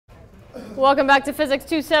Welcome back to Physics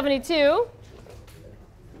 272.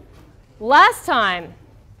 Last time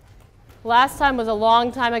was a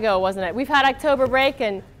long time ago, wasn't it? We've had October break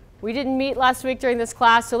and we didn't meet last week during this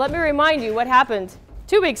class, so let me remind you what happened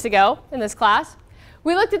 2 weeks ago in this class.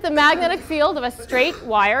 We looked at the magnetic field of a straight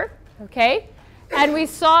wire, okay? And we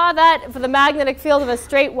saw that for the magnetic field of a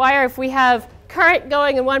straight wire, if we have current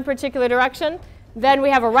going in one particular direction, then we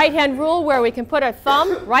have a right-hand rule where we can put our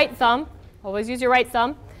thumb, right thumb, always use your right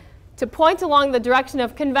thumb, to point along the direction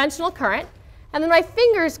of conventional current, and then my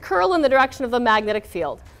fingers curl in the direction of the magnetic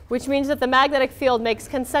field, which means that the magnetic field makes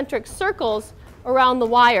concentric circles around the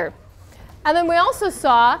wire. And then we also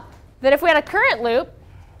saw that if we had a current loop,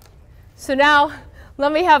 so now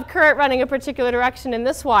let me have current running a particular direction in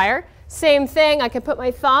this wire. Same thing, I can put my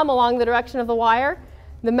thumb along the direction of the wire.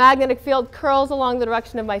 The magnetic field curls along the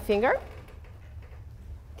direction of my finger.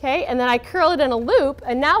 Okay, and then I curl it in a loop,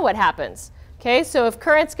 and now what happens? Okay, so if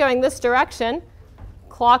current's going this direction,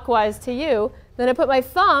 clockwise to you, then I put my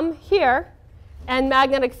thumb here, and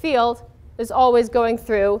magnetic field is always going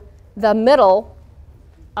through the middle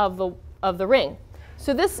of the ring.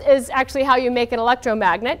 So this is actually how you make an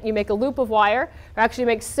electromagnet. You make a loop of wire, or actually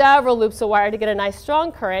make several loops of wire to get a nice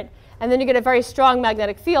strong current, and then you get a very strong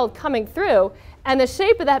magnetic field coming through, and the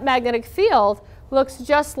shape of that magnetic field looks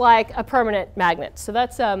just like a permanent magnet. So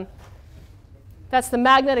that's the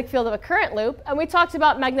magnetic field of a current loop. And we talked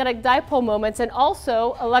about magnetic dipole moments and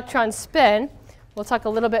also electron spin. We'll talk a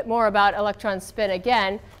little bit more about electron spin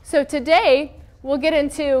again. So today, we'll get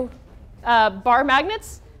into bar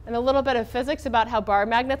magnets and a little bit of physics about how bar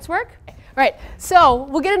magnets work. Right, so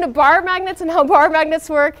we'll get into bar magnets and how bar magnets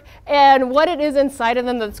work and what it is inside of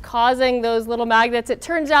them that's causing those little magnets. It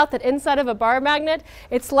turns out that inside of a bar magnet,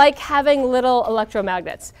 it's like having little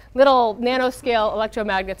electromagnets. Little nanoscale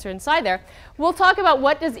electromagnets are inside there. We'll talk about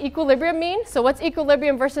what does equilibrium mean. So what's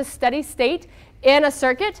equilibrium versus steady state in a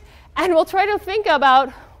circuit? And we'll try to think about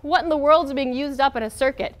what in the world is being used up in a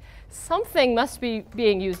circuit. Something must be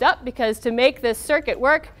being used up because to make this circuit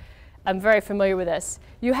work, I'm very familiar with this.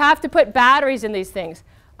 You have to put batteries in these things.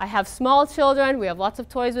 I have small children. We have lots of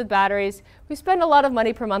toys with batteries. We spend a lot of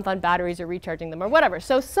money per month on batteries or recharging them or whatever.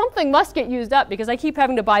 So something must get used up because I keep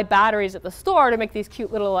having to buy batteries at the store to make these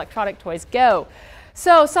cute little electronic toys go.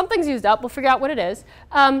 So something's used up. We'll figure out what it is.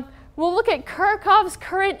 We'll look at Kirchhoff's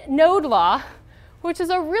current node law, which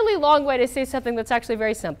is a really long way to say something that's actually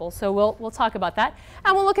very simple. So we'll talk about that.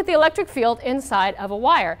 And we'll look at the electric field inside of a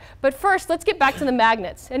wire. But first, let's get back to the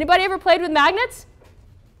magnets. Anybody ever played with magnets?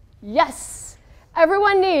 Yes.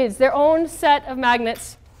 Everyone needs their own set of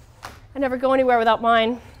magnets. I never go anywhere without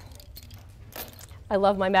mine. I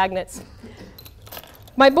love my magnets.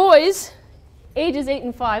 My boys, ages 8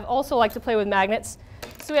 and 5, also like to play with magnets.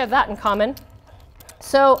 So we have that in common.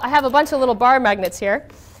 So I have a bunch of little bar magnets here.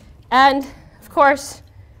 And of course,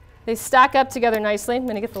 they stack up together nicely. I'm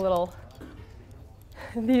going to get the little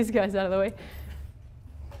these guys out of the way.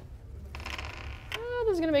 Oh,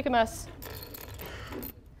 this is going to make a mess.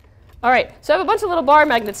 All right, so I have a bunch of little bar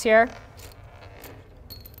magnets here.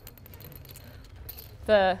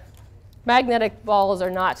 The magnetic balls are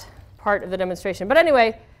not part of the demonstration. But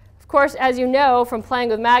anyway, of course, as you know from playing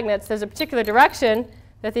with magnets, there's a particular direction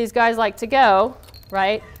that these guys like to go,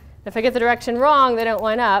 right? If I get the direction wrong, they don't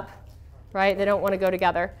line up. Right? They don't want to go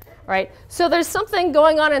together, right? So there's something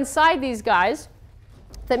going on inside these guys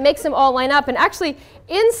that makes them all line up. And actually,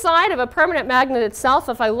 inside of a permanent magnet itself,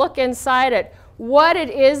 if I look inside at what it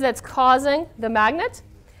is that's causing the magnet,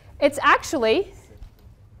 it's actually,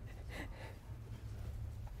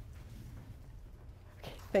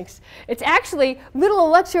 thanks. It's actually little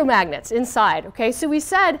electromagnets inside, okay? So we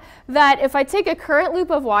said that if I take a current loop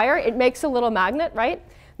of wire, it makes a little magnet, right?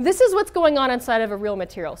 This is what's going on inside of a real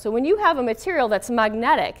material. So when you have a material that's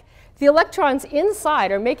magnetic, the electrons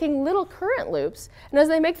inside are making little current loops. And as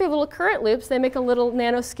they make their little current loops, they make a little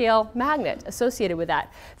nanoscale magnet associated with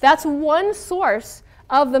that. That's one source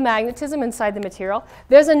of the magnetism inside the material.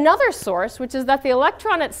 There's another source, which is that the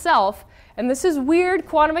electron itself, and this is weird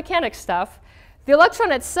quantum mechanics stuff, the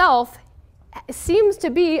electron itself seems to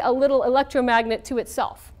be a little electromagnet to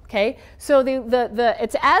itself. Okay, so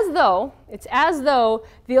it's as though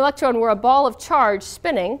the electron were a ball of charge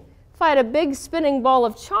spinning. If I had a big spinning ball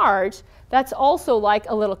of charge, that's also like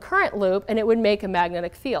a little current loop, and it would make a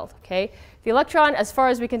magnetic field. Okay, the electron, as far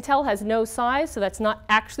as we can tell, has no size, so that's not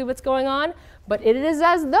actually what's going on. But it is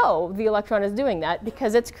as though the electron is doing that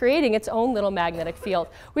because it's creating its own little magnetic field.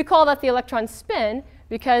 We call that the electron spin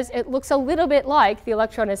because it looks a little bit like the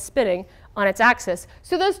electron is spinning on its axis.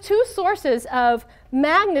 So those two sources of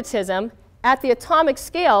magnetism at the atomic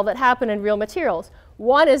scale that happen in real materials.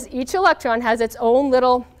 One is each electron has its own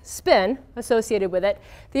little spin associated with it.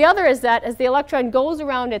 The other is that as the electron goes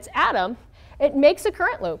around its atom, it makes a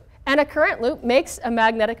current loop. And a current loop makes a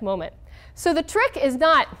magnetic moment. So the trick is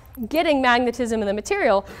not getting magnetism in the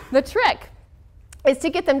material. The trick is to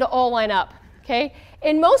get them to all line up. Okay?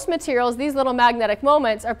 In most materials, these little magnetic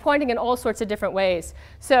moments are pointing in all sorts of different ways.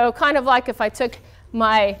 So kind of like if I took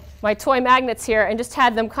my toy magnets here and just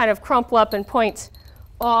had them kind of crumple up and point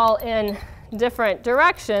all in different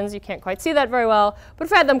directions. You can't quite see that very well. But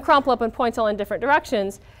if I had them crumple up and point all in different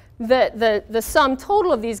directions, the sum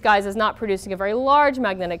total of these guys is not producing a very large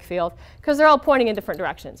magnetic field because they're all pointing in different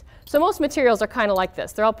directions. So most materials are kind of like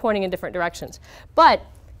this. They're all pointing in different directions. But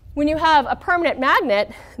when you have a permanent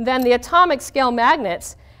magnet, then the atomic scale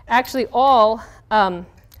magnets actually all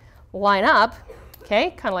line up,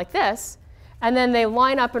 okay, kind of like this. And then they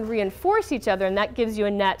line up and reinforce each other, and that gives you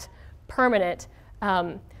a net permanent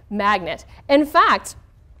magnet. In fact,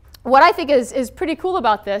 what I think is pretty cool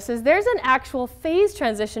about this is there's an actual phase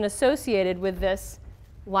transition associated with this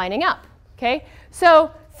lining up. Okay?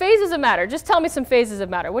 So phases of matter. Just tell me some phases of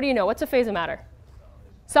matter. What do you know? What's a phase of matter?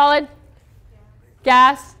 Solid?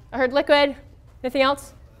 Gas? I heard liquid. Anything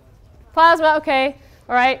else? Plasma. Okay.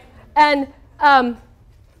 All right. And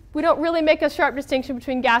we don't really make a sharp distinction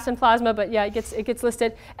between gas and plasma, but yeah, it gets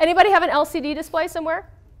listed. Anybody have an LCD display somewhere?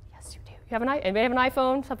 Yes, you do. Anybody have an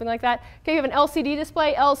iPhone, something like that? Okay, you have an LCD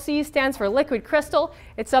display. LC stands for liquid crystal.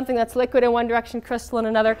 It's something that's liquid in one direction, crystal in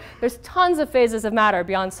another. There's tons of phases of matter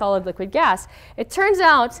beyond solid, liquid, gas. It turns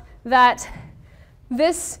out that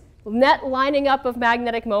this net lining up of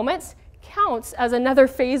magnetic moments counts as another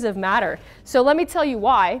phase of matter. So let me tell you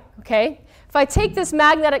why, okay? If I take this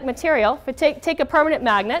magnetic material, if I take a permanent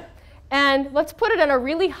magnet, and let's put it in a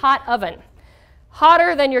really hot oven,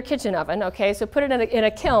 hotter than your kitchen oven, okay? So put it in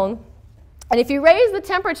a kiln. And if you raise the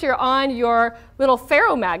temperature on your little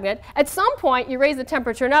ferromagnet, at some point you raise the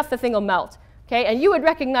temperature enough, the thing will melt. Okay? And you would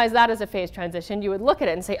recognize that as a phase transition. You would look at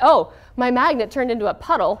it and say, oh, my magnet turned into a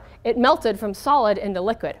puddle. It melted from solid into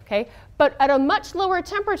liquid. Okay? But at a much lower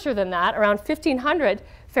temperature than that, around 1500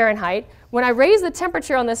 Fahrenheit, when I raise the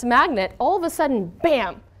temperature on this magnet, all of a sudden,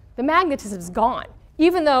 bam, the magnetism is gone.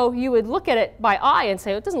 Even though you would look at it by eye and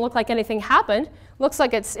say, it doesn't look like anything happened. Looks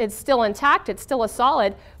like it's still intact. It's still a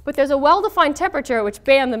solid. But there's a well-defined temperature at which,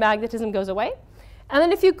 bam, the magnetism goes away. And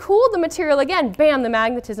then if you cool the material again, bam, the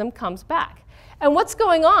magnetism comes back. And what's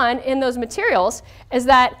going on in those materials is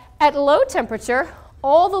that at low temperature,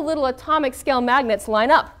 all the little atomic scale magnets line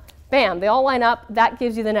up. Bam, they all line up. That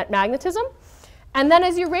gives you the net magnetism. And then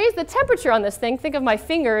as you raise the temperature on this thing, think of my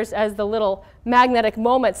fingers as the little magnetic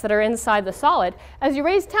moments that are inside the solid. As you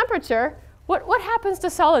raise temperature, what happens to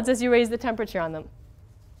solids as you raise the temperature on them?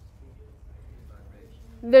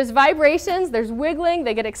 There's vibrations, there's wiggling,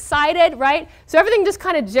 they get excited, right? So everything just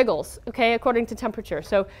kind of jiggles, okay, according to temperature.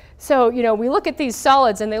 So you know, we look at these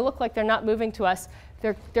solids and they look like they're not moving to us.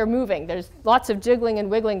 They're moving. There's lots of jiggling and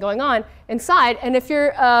wiggling going on inside. And if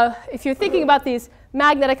you're thinking about these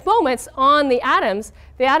magnetic moments on the atoms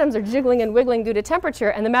are jiggling and wiggling due to temperature,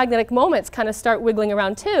 and the magnetic moments kind of start wiggling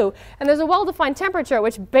around too. And there's a well-defined temperature at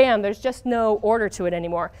which, bam, there's just no order to it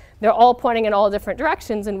anymore. They're all pointing in all different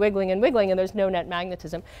directions and wiggling, and there's no net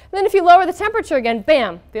magnetism. And then if you lower the temperature again,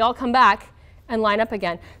 bam, they all come back and line up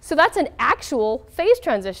again. So that's an actual phase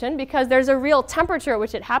transition because there's a real temperature at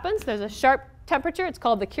which it happens. There's a sharp temperature. It's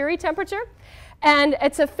called the Curie temperature. And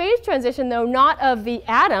it's a phase transition, though, not of the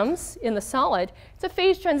atoms in the solid. It's a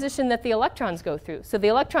phase transition that the electrons go through. So the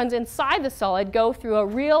electrons inside the solid go through a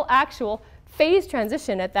real, actual phase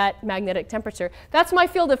transition at that magnetic temperature. That's my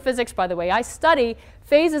field of physics, by the way. I study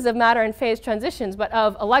phases of matter and phase transitions, but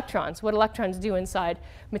of electrons, what electrons do inside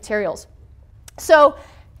materials. So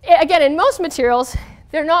again, in most materials,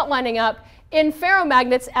 they're not lining up. In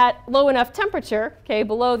ferromagnets at low enough temperature, okay,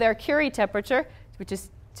 below their Curie temperature, which is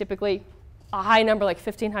typically a high number like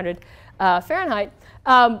 1500 Fahrenheit,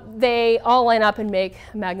 they all line up and make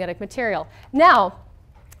magnetic material. Now,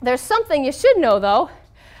 there's something you should know, though.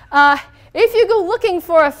 If you go looking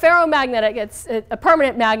for a ferromagnetic, a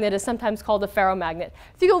permanent magnet is sometimes called a ferromagnet.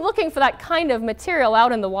 If you go looking for that kind of material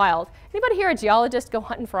out in the wild, anybody here a geologist go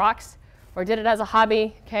hunting for rocks? Or did it as a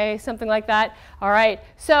hobby, okay, something like that? All right,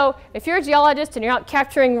 so if you're a geologist and you're out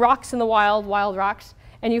capturing rocks in the wild rocks,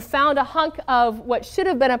 and you found a hunk of what should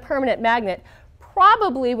have been a permanent magnet,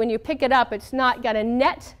 probably when you pick it up, it's not got a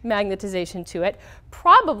net magnetization to it.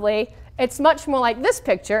 Probably it's much more like this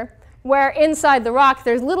picture, where inside the rock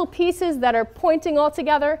there's little pieces that are pointing all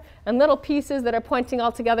together and little pieces that are pointing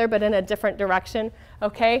all together but in a different direction,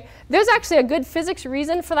 okay? There's actually a good physics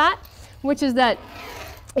reason for that, which is that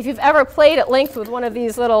if you've ever played at length with one of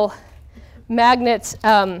these little magnet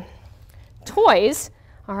toys,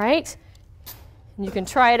 all right? And you can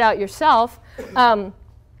try it out yourself.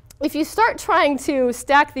 If you start trying to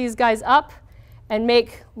stack these guys up and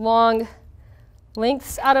make long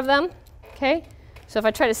lengths out of them, okay? So if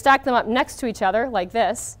I try to stack them up next to each other like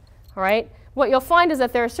this, all right, what you'll find is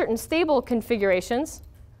that there are certain stable configurations,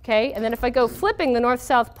 okay? And then if I go flipping the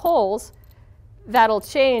north-south poles, that'll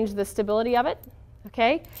change the stability of it,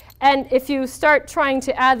 okay? And if you start trying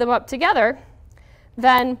to add them up together,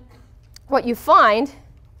 then what you find,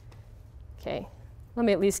 okay, let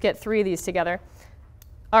me at least get 3 of these together.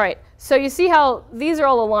 All right, so you see how these are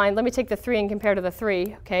all aligned. Let me take the 3 and compare to the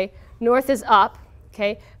 3, okay? North is up,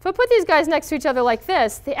 okay? If I put these guys next to each other like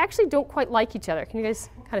this, they actually don't quite like each other. Can you guys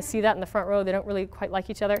kind of see that in the front row? They don't really quite like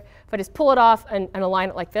each other. If I just pull it off and align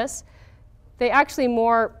it like this, they actually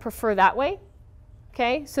more prefer that way,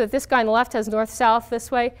 okay? So that this guy on the left has north-south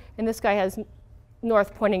this way, and this guy has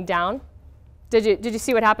north pointing down. Did you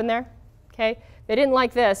see what happened there? Okay? They didn't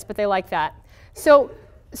like this, but they like that. So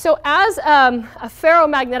as a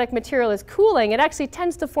ferromagnetic material is cooling, it actually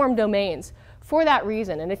tends to form domains for that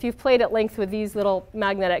reason. And if you've played at length with these little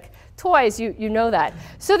magnetic toys, you know that.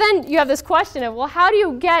 So then you have this question of, well, how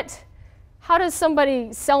does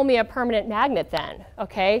somebody sell me a permanent magnet then?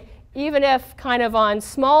 Okay? Even if kind of on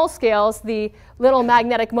small scales, the little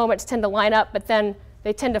magnetic moments tend to line up, but then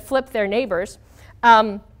they tend to flip their neighbors.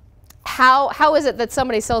 How is it that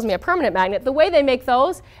somebody sells me a permanent magnet? The way they make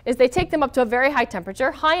those is they take them up to a very high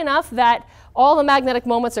temperature, high enough that all the magnetic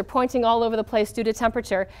moments are pointing all over the place due to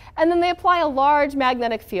temperature, and then they apply a large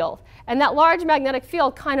magnetic field. And that large magnetic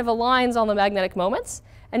field kind of aligns all the magnetic moments.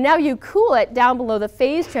 And now you cool it down below the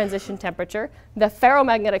phase transition temperature, the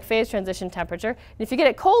ferromagnetic phase transition temperature. And if you get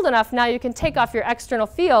it cold enough, now you can take off your external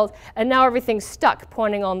field, and now everything's stuck,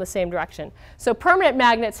 pointing all in the same direction. So permanent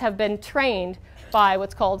magnets have been trained by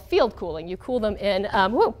what's called field cooling. You cool them in,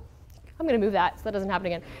 whoa, I'm going to move that so that doesn't happen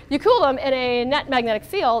again. You cool them in a net magnetic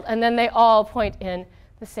field, and then they all point in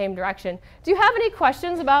the same direction. Do you have any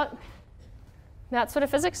questions about that sort of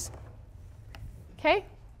physics? Okay.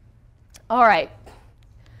 All right.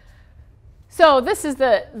 So this is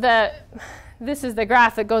the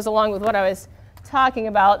graph that goes along with what I was talking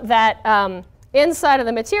about, that inside of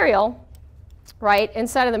the material, right,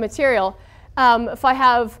 inside of the material, if I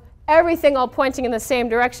have everything all pointing in the same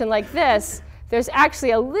direction like this, there's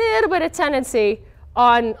actually a little bit of tendency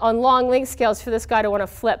on long length scales for this guy to want to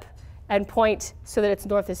flip and point so that its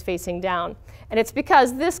north is facing down. And it's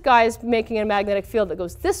because this guy is making a magnetic field that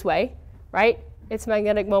goes this way, right? Its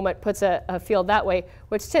magnetic moment puts a field that way,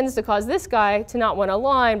 which tends to cause this guy to not want to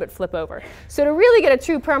align but flip over. So to really get a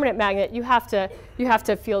true permanent magnet, you have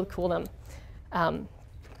to field cool them.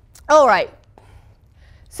 All right.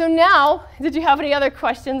 So now, did you have any other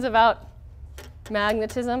questions about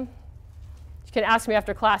magnetism? You can ask me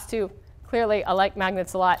after class too. Clearly, I like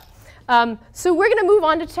magnets a lot. So we're going to move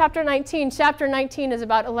on to chapter 19. Chapter 19 is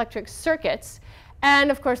about electric circuits.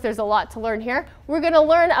 And of course, there's a lot to learn here. We're going to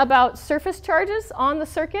learn about surface charges on the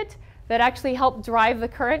circuit that actually help drive the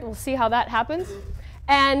current. We'll see how that happens.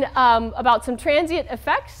 And about some transient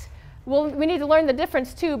effects. We need to learn the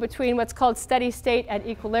difference too between what's called steady state and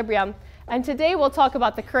equilibrium. And today we'll talk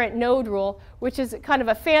about the current node rule, which is kind of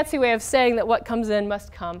a fancy way of saying that what comes in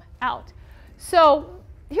must come out. So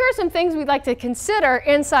here are some things we'd like to consider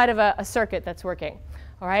inside of a circuit that's working.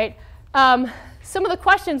 All right. Some of the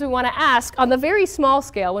questions we want to ask on the very small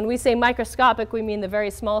scale, when we say microscopic, we mean the very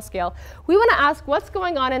small scale. We want to ask what's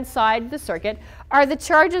going on inside the circuit. Are the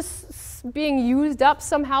charges being used up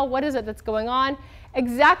somehow? What is it that's going on?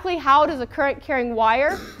 Exactly how does a current-carrying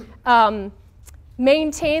wire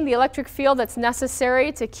maintain the electric field that's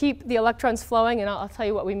necessary to keep the electrons flowing? And I'll tell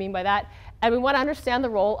you what we mean by that. And we want to understand the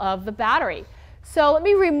role of the battery. So let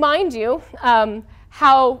me remind you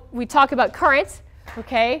how we talk about current.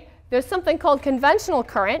 Okay? There's something called conventional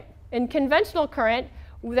current. In conventional current,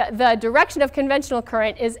 the direction of conventional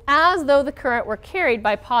current is as though the current were carried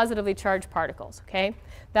by positively charged particles. Okay?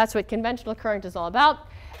 That's what conventional current is all about.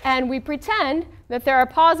 And we pretend that there are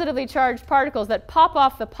positively charged particles that pop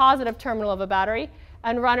off the positive terminal of a battery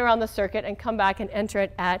and run around the circuit and come back and enter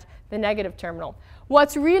it at the negative terminal.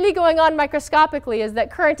 What's really going on microscopically is that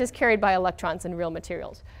current is carried by electrons in real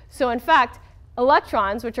materials. So in fact,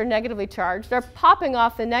 electrons, which are negatively charged, are popping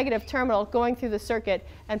off the negative terminal, going through the circuit,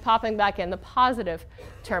 and popping back in the positive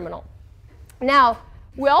terminal. Now,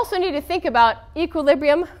 we also need to think about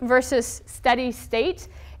equilibrium versus steady state.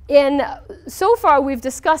 So far, we've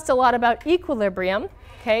discussed a lot about equilibrium.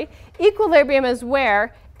 Okay? Equilibrium is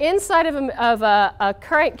where inside of a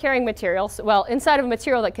current-carrying material, well, inside of a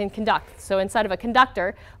material that can conduct, so inside of a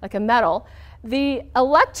conductor, like a metal, The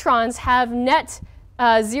electrons have net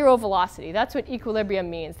zero velocity. That's what equilibrium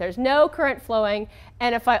means. There's no current flowing,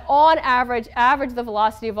 and if I, on average the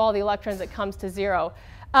velocity of all the electrons, it comes to zero.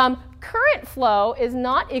 Current flow is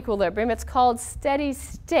not equilibrium. It's called steady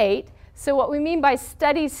state. So what we mean by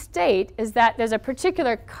steady state is that there's a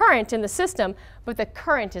particular current in the system, but the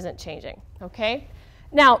current isn't changing. Okay?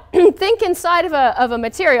 Now, think inside of a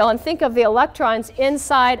material and think of the electrons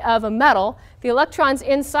inside of a metal. The electrons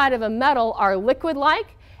inside of a metal are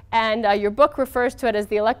liquid-like, and your book refers to it as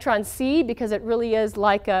the electron sea because it really is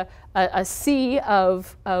like a sea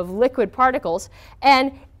of liquid particles.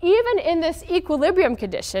 And even in this equilibrium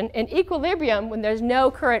condition, in equilibrium, when there's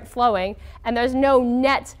no current flowing and there's no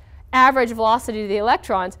net average velocity of the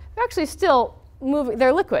electrons, they're actually still moving.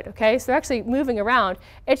 They're liquid, okay? So they're actually moving around.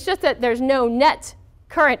 It's just that there's no net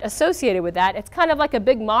current associated with that. It's kind of like a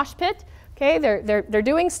big mosh pit, okay? They're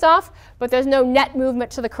doing stuff, but there's no net movement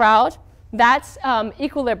to the crowd. That's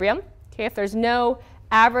equilibrium, okay? If there's no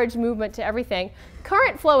average movement to everything.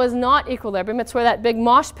 Current flow is not equilibrium. It's where that big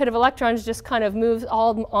mosh pit of electrons just kind of moves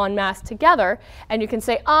all en masse together. And you can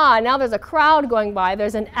say, now there's a crowd going by.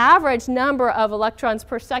 There's an average number of electrons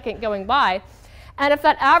per second going by. And if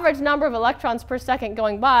that average number of electrons per second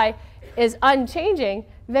going by is unchanging,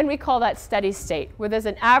 then we call that steady state, where there's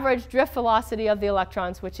an average drift velocity of the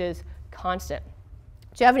electrons, which is constant.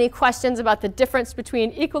 Do you have any questions about the difference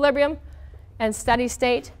between equilibrium and steady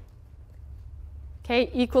state?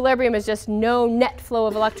 Okay, equilibrium is just no net flow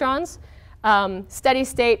of electrons. Steady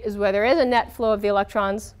state is where there is a net flow of the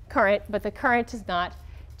electrons, current, but the current is not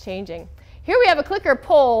changing. Here we have a clicker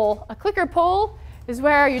pole. A clicker pole is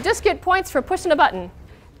where you just get points for pushing a button.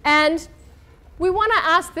 And we want to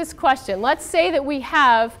ask this question. Let's say that we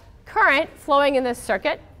have current flowing in this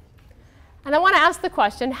circuit. And I want to ask the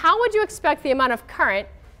question, how would you expect the amount of current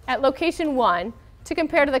at location 1 to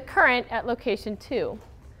compare to the current at location 2?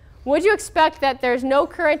 Would you expect that there's no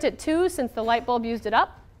current at 2 since the light bulb used it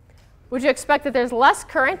up? Would you expect that there's less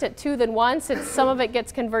current at 2 than 1 since some of it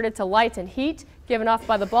gets converted to light and heat given off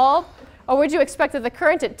by the bulb? Or would you expect that the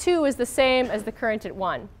current at 2 is the same as the current at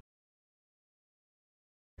 1?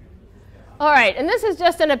 All right, and this is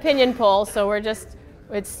just an opinion poll, so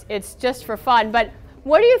it's just for fun. But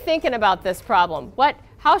what are you thinking about this problem?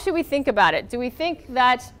 How should we think about it? Do we think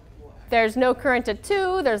that there's no current at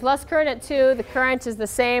 2, there's less current at 2, the current is the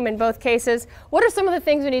same in both cases? What are some of the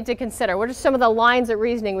things we need to consider? What are some of the lines of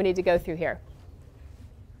reasoning we need to go through here?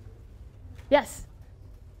 Yes?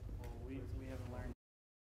 Well, we haven't learned.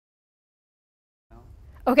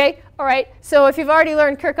 Okay, all right. So if you've already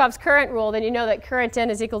learned Kirchhoff's current rule, then you know that current in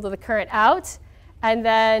is equal to the current out. And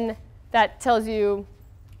then that tells you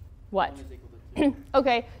what? 1 is equal to 2.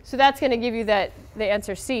 Okay, so that's going to give you the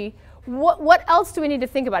answer C. What else do we need to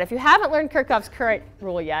think about? If you haven't learned Kirchhoff's current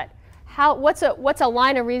rule yet, what's a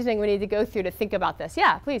line of reasoning we need to go through to think about this?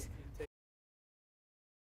 Yeah, please.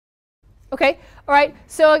 Okay, all right.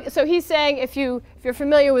 So he's saying if you're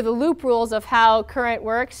familiar with the loop rules of how current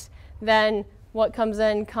works, then what comes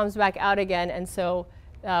in comes back out again. And so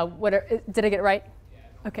did I get it right?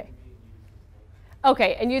 Yeah. Okay.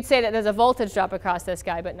 Okay, and you'd say that there's a voltage drop across this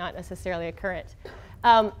guy, but not necessarily a current.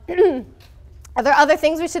 Are there other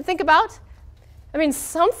things we should think about? I mean,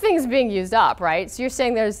 something's being used up, right? So you're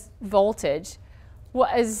saying there's voltage.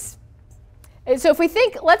 So if we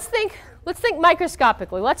think, let's think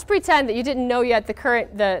microscopically. Let's pretend that you didn't know yet the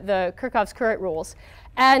Kirchhoff's current rules.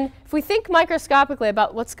 And if we think microscopically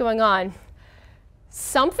about what's going on,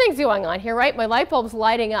 something's going on here, right? My light bulb's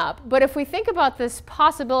lighting up. But if we think about this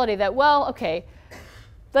possibility that, well, okay,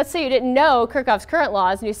 let's say you didn't know Kirchhoff's current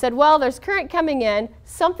laws, and you said, well, there's current coming in,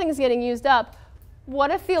 something's getting used up.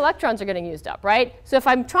 What if the electrons are getting used up, right? So if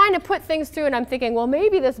I'm trying to put things through and I'm thinking, well,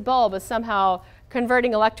 maybe this bulb is somehow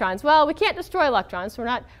converting electrons. Well, we can't destroy electrons, so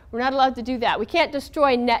we're not allowed to do that. We can't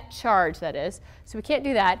destroy net charge, that is, so we can't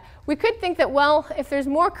do that. We could think that, well, if there's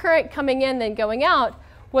more current coming in than going out,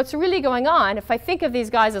 what's really going on, if I think of these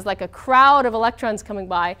guys as like a crowd of electrons coming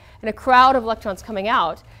by and a crowd of electrons coming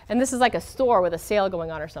out, and this is like a store with a sale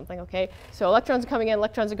going on or something, okay? So electrons are coming in,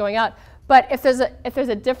 electrons are going out. But if there's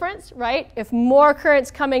a difference, right? If more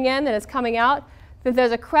current's coming in than is coming out, then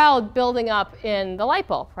there's a crowd building up in the light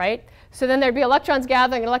bulb, right? So then there'd be electrons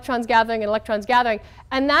gathering, and electrons gathering, and electrons gathering.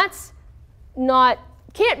 And that's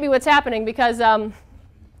can't be what's happening because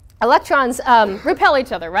electrons repel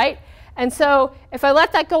each other, right? And so if I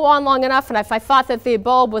let that go on long enough, and if I thought that the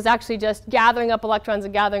bulb was actually just gathering up electrons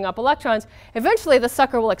and gathering up electrons, eventually the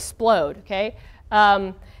sucker will explode, okay?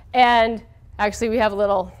 And actually we have a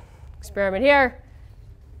little experiment here.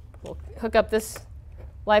 We'll hook up this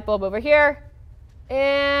light bulb over here,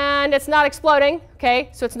 and it's not exploding, okay?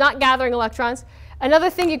 So it's not gathering electrons. Another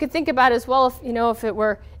thing you could think about as well, if it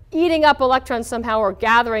were eating up electrons somehow or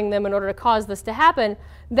gathering them in order to cause this to happen,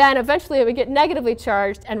 then eventually it would get negatively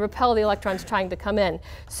charged and repel the electrons trying to come in.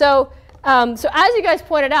 So as you guys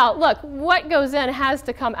pointed out, look, what goes in has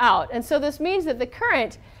to come out. And so this means that the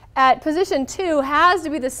current at position 2 has to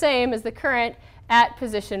be the same as the current at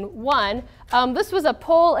position 1. This was a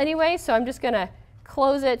pole anyway, so I'm just going to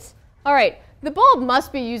close it. All right, the bulb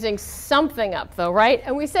must be using something up, though, right?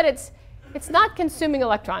 And we said it's not consuming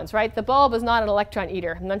electrons, right? The bulb is not an electron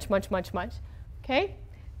eater, much. Okay?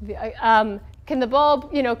 Can the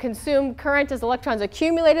bulb, consume current as electrons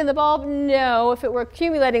accumulate in the bulb? No. If it were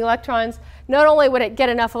accumulating electrons, not only would it get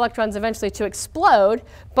enough electrons eventually to explode,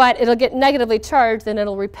 but it'll get negatively charged and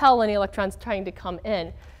it'll repel any electrons trying to come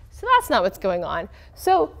in. So that's not what's going on.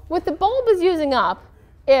 So what the bulb is using up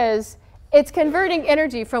is it's converting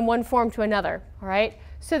energy from one form to another, all right?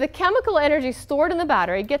 So the chemical energy stored in the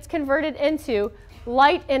battery gets converted into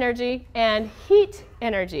light energy and heat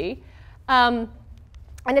energy.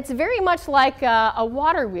 And it's very much like a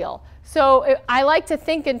water wheel. So I like to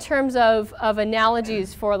think in terms of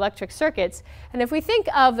analogies for electric circuits. And if we think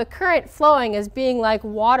of the current flowing as being like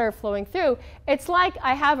water flowing through, it's like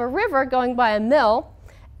I have a river going by a mill,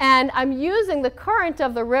 and I'm using the current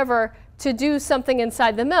of the river to do something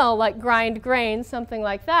inside the mill, like grind grain, something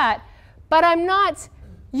like that. But I'm not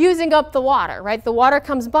using up the water, right? The water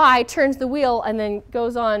comes by, turns the wheel, and then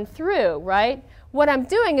goes on through, right? What I'm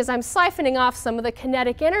doing is I'm siphoning off some of the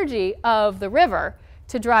kinetic energy of the river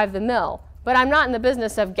to drive the mill. But I'm not in the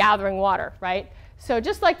business of gathering water, right? So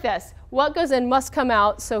just like this, what goes in must come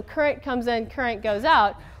out. So current comes in, current goes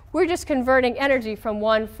out. We're just converting energy from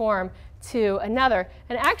one form to another.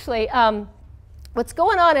 And actually, what's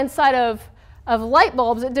going on inside of light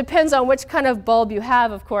bulbs, it depends on which kind of bulb you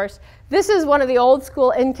have, of course. This is one of the old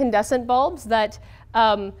school incandescent bulbs that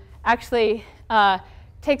actually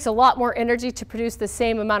takes a lot more energy to produce the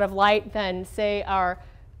same amount of light than, say, our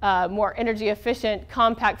more energy efficient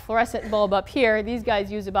compact fluorescent bulb up here. These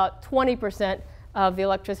guys use about 20% of the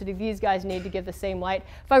electricity these guys need to give the same light.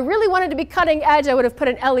 If I really wanted to be cutting edge, I would have put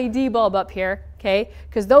an LED bulb up here, okay?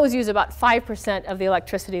 Because those use about 5% of the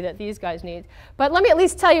electricity that these guys need. But let me at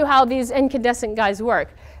least tell you how these incandescent guys work.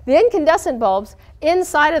 The incandescent bulbs,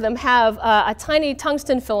 inside of them have a tiny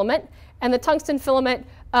tungsten filament, and the tungsten filament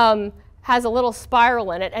has a little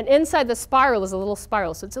spiral in it, and inside the spiral is a little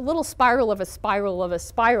spiral. So it's a little spiral of a spiral of a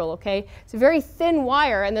spiral, okay? It's a very thin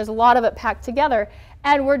wire, and there's a lot of it packed together,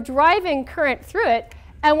 and we're driving current through it,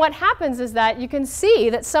 and what happens is that you can see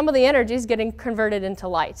that some of the energy is getting converted into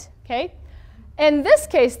light, okay? In this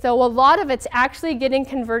case, though, a lot of it's actually getting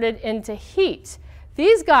converted into heat.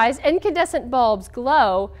 These guys, incandescent bulbs,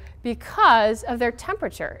 glow because of their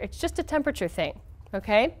temperature. It's just a temperature thing,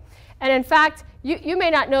 okay? And in fact, you may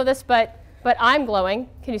not know this, but I'm glowing.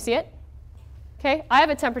 Can you see it? Okay, I have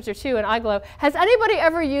a temperature too, and I glow. Has anybody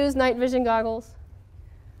ever used night vision goggles?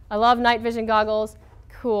 I love night vision goggles.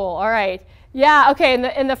 Cool, all right. Yeah, okay,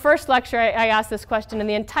 in the first lecture, I asked this question, and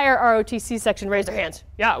the entire ROTC section raised their hands.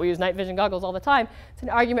 Yeah, we use night vision goggles all the time. It's an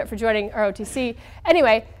argument for joining ROTC.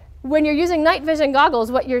 Anyway, when you're using night vision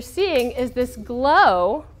goggles, what you're seeing is this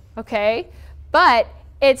glow, okay? But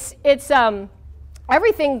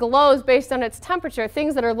everything glows based on its temperature.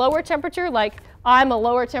 Things that are lower temperature, like I'm a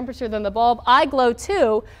lower temperature than the bulb, I glow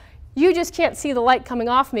too. You just can't see the light coming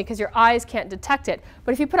off me because your eyes can't detect it.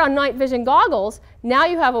 But if you put on night vision goggles, now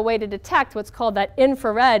you have a way to detect what's called that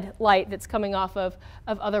infrared light that's coming off of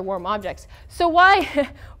other warm objects. So why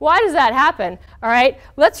does that happen? All right,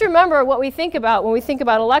 let's remember what we think about when we think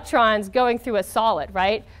about electrons going through a solid,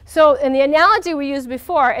 right? So in the analogy we used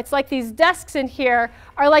before, it's like these desks in here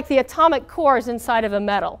are like the atomic cores inside of a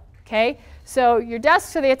metal, okay? So your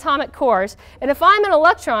desks are the atomic cores, and if I'm an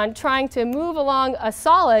electron trying to move along a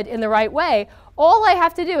solid in the right way, all I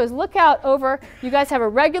have to do is look out over, you guys have a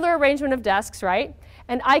regular arrangement of desks, right?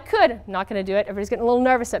 And I could, I'm not going to do it, everybody's getting a little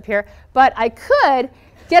nervous up here, but I could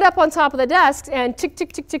get up on top of the desks and tick,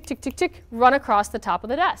 tick, tick, tick, tick, tick, tick, run across the top of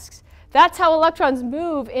the desks. That's how electrons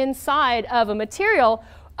move inside of a material.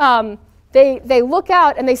 They look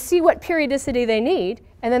out and they see what periodicity they need,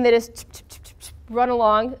 and then they just run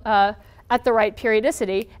along at the right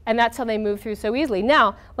periodicity, and that's how they move through so easily.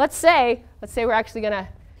 Now, let's say we're actually I'm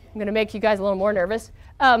gonna make you guys a little more nervous.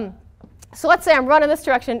 So let's say I'm running this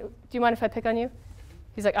direction. Do you mind if I pick on you?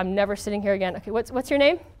 He's like, I'm never sitting here again. Okay, what's your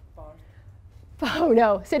name? Bart. Oh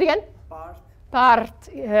no, say it again. Bart. Bart.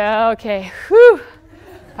 Yeah, okay. Whew.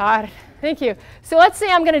 Bart. Thank you. So let's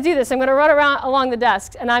say I'm going to do this. I'm going to run around along the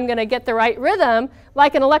desk, and I'm going to get the right rhythm,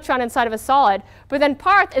 like an electron inside of a solid. But then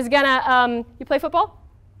Parth is going to, you play football?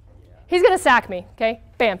 Yeah. He's going to sack me, okay?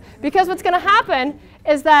 Bam. Because what's going to happen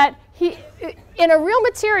is that in a real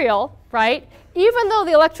material, right, even though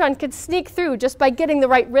the electron could sneak through just by getting the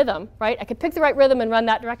right rhythm, right? I could pick the right rhythm and run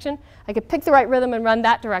that direction. I could pick the right rhythm and run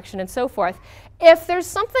that direction, and so forth. If there's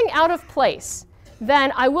something out of place,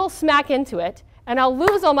 then I will smack into it, and I'll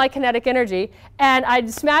lose all my kinetic energy, and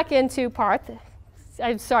I'd smack into Parth.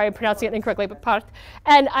 I'm sorry, I'm pronouncing it incorrectly, but Parth.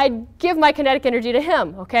 And I'd give my kinetic energy to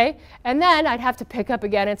him, okay? And then I'd have to pick up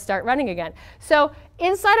again and start running again. So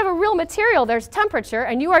inside of a real material, there's temperature,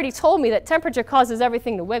 and you already told me that temperature causes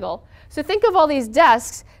everything to wiggle. So think of all these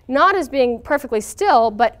desks not as being perfectly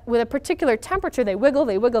still, but with a particular temperature, they wiggle,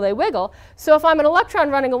 they wiggle, they wiggle. So if I'm an electron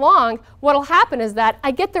running along, what'll happen is that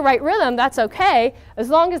I get the right rhythm, that's okay. As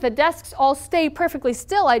long as the desks all stay perfectly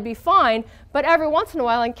still, I'd be fine. But every once in a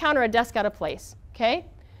while, I encounter a desk out of place, okay?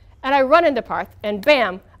 And I run into Parth, and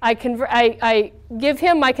bam, I give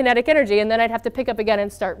him my kinetic energy, and then I'd have to pick up again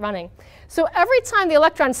and start running. So every time the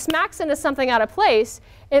electron smacks into something out of place,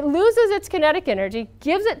 it loses its kinetic energy,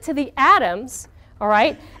 gives it to the atoms, all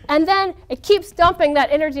right? And then it keeps dumping that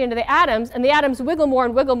energy into the atoms, and the atoms wiggle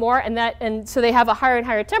more, and so they have a higher and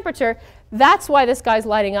higher temperature. That's why this guy's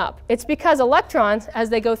lighting up. It's because electrons, as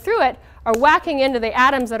they go through it, are whacking into the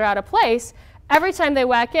atoms that are out of place. Every time they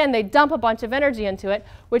whack in, they dump a bunch of energy into it,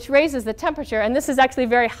 which raises the temperature. And this is actually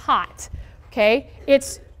very hot, okay?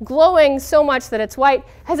 It's glowing so much that it's white.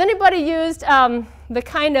 Has anybody used the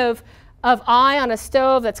kind of eye on a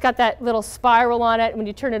stove that's got that little spiral on it, and when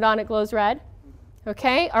you turn it on, it glows red?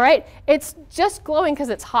 Okay, all right? It's just glowing because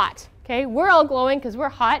it's hot, okay? We're all glowing because we're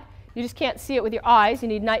hot. You just can't see it with your eyes. You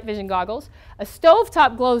need night vision goggles. A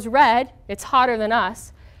stovetop glows red. It's hotter than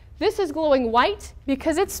us. This is glowing white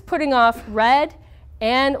because it's putting off red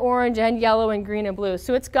and orange and yellow and green and blue.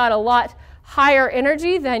 So it's got a lot higher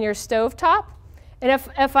energy than your stovetop. And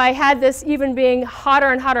if I had this even being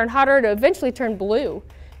hotter and hotter and hotter, it would eventually turn blue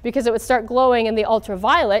because it would start glowing in the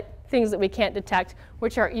ultraviolet, things that we can't detect,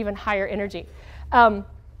 which are even higher energy. So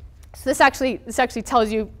this actually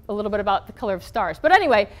tells you a little bit about the color of stars. But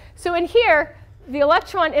anyway, so in here, the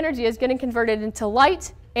electron energy is getting converted into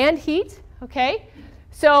light and heat, okay?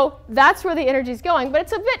 So that's where the energy is going. But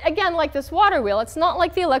it's a bit, again, like this water wheel. It's not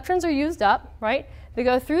like the electrons are used up, right? They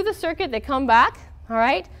go through the circuit, they come back, all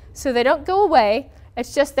right? So they don't go away.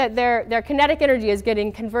 It's just that their kinetic energy is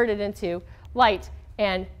getting converted into light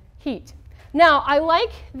and heat. Now, I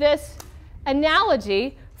like this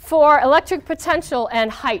analogy for electric potential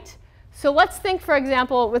and height. So let's think, for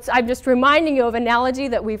example, I'm just reminding you of an analogy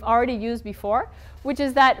that we've already used before, which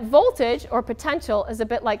is that voltage or potential is a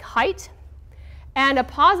bit like height. And a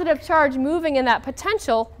positive charge moving in that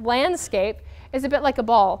potential landscape is a bit like a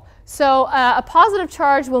ball. So a positive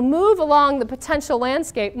charge will move along the potential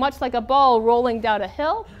landscape, much like a ball rolling down a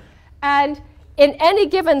hill. And in any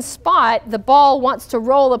given spot, the ball wants to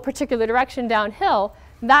roll a particular direction downhill.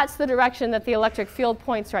 That's the direction that the electric field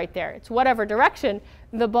points right there. It's whatever direction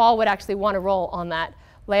the ball would actually want to roll on that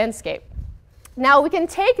landscape. Now, we can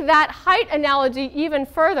take that height analogy even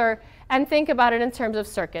further and think about it in terms of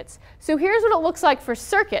circuits. So here's what it looks like for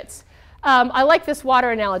circuits. I like this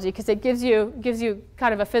water analogy because it gives you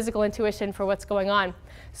kind of a physical intuition for what's going on.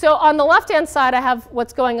 So on the left-hand side, I have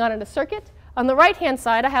what's going on in a circuit. On the right-hand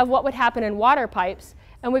side, I have what would happen in water pipes.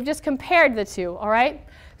 And we've just compared the two, all right?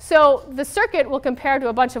 So the circuit will compare to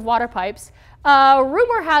a bunch of water pipes.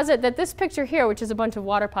 Rumor has it that this picture here, which is a bunch of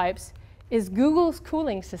water pipes, is Google's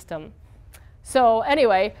cooling system. So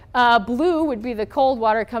anyway, blue would be the cold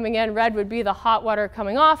water coming in, red would be the hot water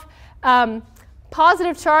coming off.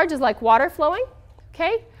 Positive charge is like water flowing,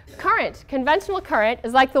 okay? Current, conventional current,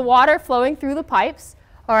 is like the water flowing through the pipes,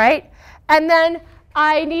 all right? And then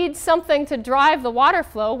I need something to drive the water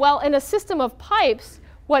flow. Well, in a system of pipes,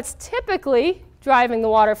 what's typically driving the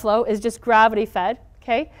water flow is just gravity fed,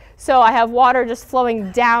 okay? So I have water just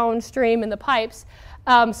flowing downstream in the pipes.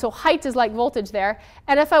 So height is like voltage there.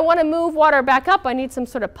 And if I want to move water back up, I need some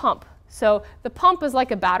sort of pump. So the pump is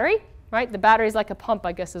like a battery, right? The battery is like a pump,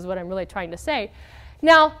 I guess, is what I'm really trying to say.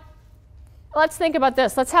 Now, let's think about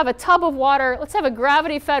this. Let's have a tub of water. Let's have a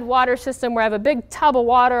gravity-fed water system where I have a big tub of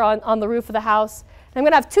water on the roof of the house. And I'm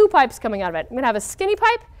going to have two pipes coming out of it. I'm going to have a skinny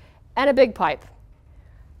pipe and a big pipe.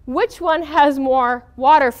 Which one has more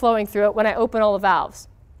water flowing through it when I open all the valves?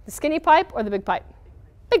 The skinny pipe or the big pipe?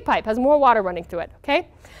 Big pipe has more water running through it, okay?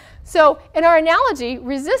 So in our analogy,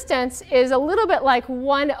 resistance is a little bit like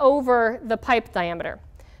 1 over the pipe diameter.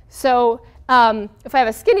 So If I have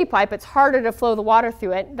a skinny pipe, it's harder to flow the water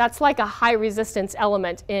through it. That's like a high resistance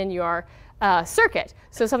element in your circuit.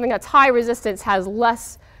 So something that's high resistance has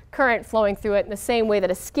less current flowing through it in the same way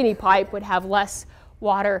that a skinny pipe would have less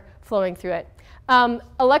water flowing through it.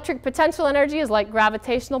 Electric potential energy is like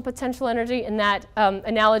gravitational potential energy in that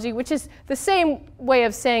analogy, which is the same way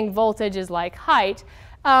of saying voltage is like height.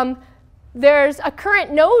 There's a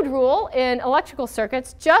current node rule in electrical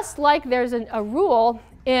circuits, just like there's a rule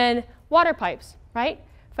in water pipes, right?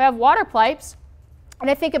 If I have water pipes, and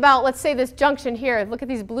I think about, let's say, this junction here. Look at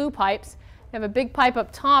these blue pipes. I have a big pipe up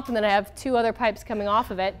top, and then I have two other pipes coming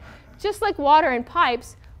off of it. Just like water in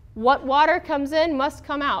pipes, what water comes in must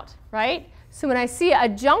come out, right? So when I see a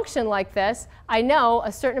junction like this, I know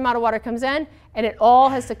a certain amount of water comes in, and it all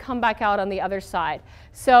has to come back out on the other side.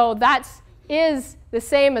 So that is the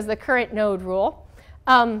same as the current node rule.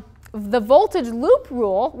 The voltage loop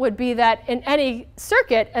rule would be that in any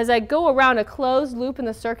circuit, as I go around a closed loop in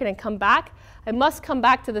the circuit and come back, I must come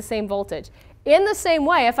back to the same voltage. In the same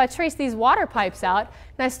way, if I trace these water pipes out,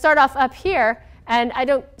 and I start off up here, and I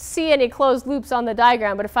don't see any closed loops on the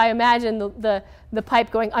diagram, but if I imagine the pipe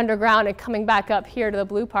going underground and coming back up here to the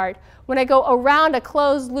blue part, when I go around a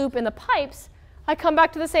closed loop in the pipes, I come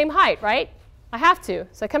back to the same height, right? I have to.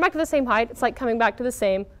 So I come back to the same height. It's like coming back to the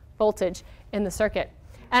same voltage in the circuit.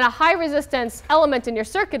 And a high resistance element in your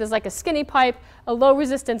circuit is like a skinny pipe. A low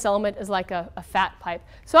resistance element is like a fat pipe.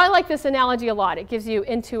 So I like this analogy a lot. It gives you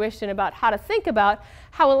intuition about how to think about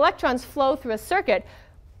how electrons flow through a circuit.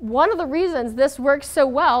 One of the reasons this works so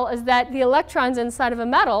well is that the electrons inside of a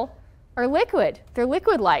metal are liquid. They're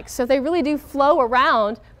liquid-like. So they really do flow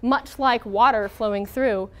around much like water flowing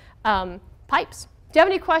through pipes. Do you have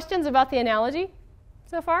any questions about the analogy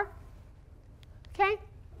so far? OK.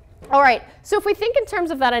 All right. So if we think in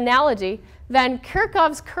terms of that analogy, then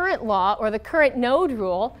Kirchhoff's current law, or the current node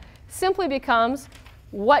rule, simply becomes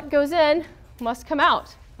what goes in must come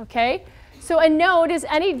out. OK? So a node is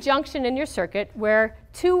any junction in your circuit where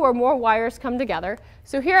two or more wires come together.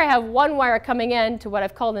 So here I have one wire coming in to what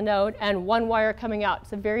I've called a node and one wire coming out.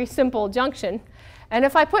 It's a very simple junction. And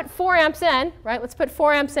if I put 4 amps in, right, let's put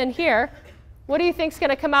 4 amps in here, what do you think is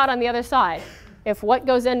going to come out on the other side if what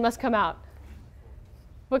goes in must come out?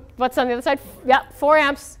 What's on the other side? Yeah, 4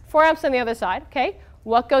 amps on the other side. OK,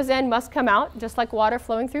 what goes in must come out, just like water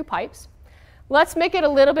flowing through pipes. Let's make it a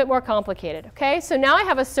little bit more complicated. OK, so now I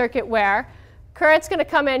have a circuit where current's going to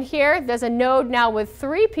come in here. There's a node now with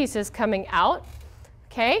 3 pieces coming out.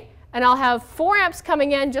 OK, and I'll have 4 amps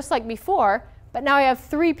coming in just like before, but now I have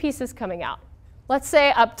 3 pieces coming out. Let's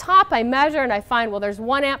say up top I measure and I find, well, there's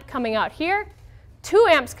 1 amp coming out here, 2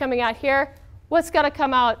 amps coming out here. What's got to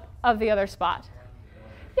come out of the other spot?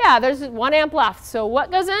 Yeah, there's 1 amp left. So what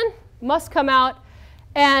goes in must come out,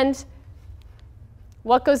 and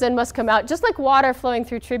what goes in must come out, just like water flowing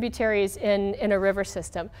through tributaries in a river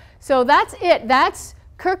system. So that's it. That's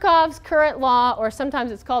Kirchhoff's current law, or sometimes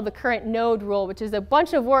it's called the current node rule, which is a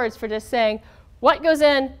bunch of words for just saying what goes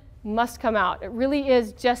in must come out. It really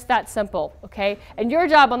is just that simple, OK? And your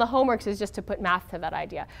job on the homeworks is just to put math to that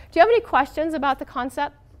idea. Do you have any questions about the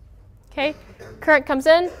concept? OK, current comes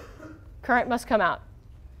in, current must come out.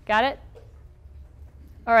 Got it?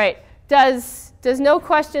 All right. Does no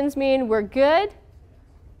questions mean we're good?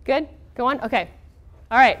 Good? Go on? OK.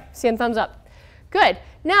 All right. Seeing thumbs up. Good.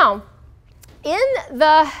 Now,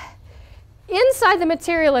 inside the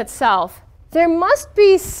material itself, there must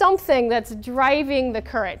be something that's driving the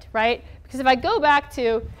current, right? Because if I go back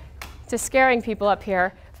to scaring people up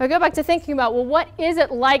here, if I go back to thinking about, well, what is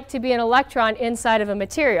it like to be an electron inside of a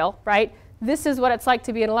material, right? This is what it's like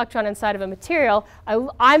to be an electron inside of a material.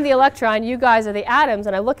 I'm the electron, you guys are the atoms,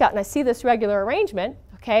 and I look out and I see this regular arrangement,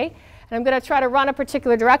 OK? And I'm going to try to run a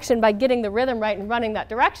particular direction by getting the rhythm right and running that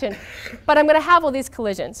direction. But I'm going to have all these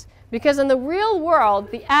collisions. Because in the real world,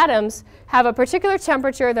 the atoms have a particular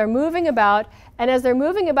temperature, they're moving about, and as they're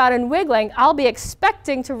moving about and wiggling, I'll be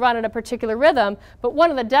expecting to run at a particular rhythm, but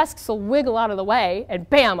one of the desks will wiggle out of the way, and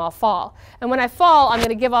bam, I'll fall. And when I fall, I'm going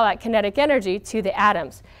to give all that kinetic energy to the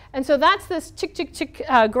atoms. And so that's this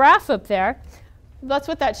graph up there. That's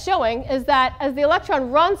what that's showing, is that as the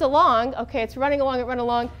electron runs along, OK, it's running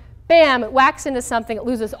along, bam, it whacks into something, it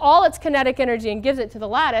loses all its kinetic energy and gives it to the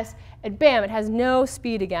lattice, and bam, it has no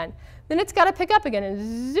speed again. Then it's got to pick up again,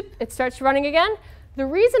 and zip, it starts running again. The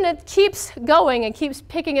reason it keeps going and keeps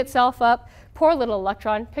picking itself up, poor little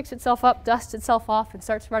electron, picks itself up, dusts itself off, and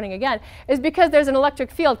starts running again, is because there's an electric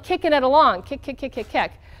field kicking it along, kick, kick, kick, kick,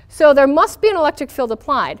 kick. So there must be an electric field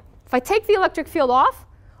applied. If I take the electric field off,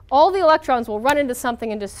 all the electrons will run into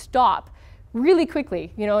something and just stop. really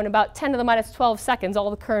quickly. You know, in about 10 to the minus 12 seconds, all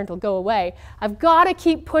the current will go away. I've got to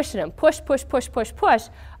keep pushing them. Push, push, push, push, push.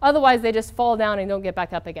 Otherwise, they just fall down and don't get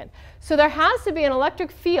back up again. So there has to be an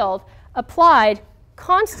electric field applied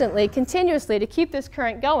constantly, continuously, to keep this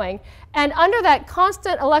current going. And under that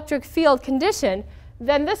constant electric field condition,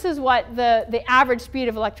 then this is what the average speed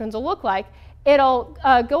of electrons will look like. It'll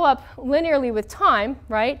go up linearly with time,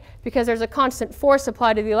 right? Because there's a constant force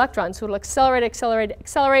applied to the electrons. So it'll accelerate, accelerate,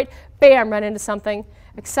 accelerate, bam, run into something.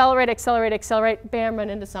 Accelerate, accelerate, accelerate, bam,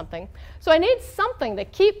 run into something. So I need something to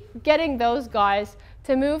keep getting those guys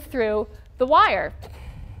to move through the wire.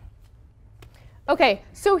 OK,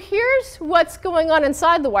 so here's what's going on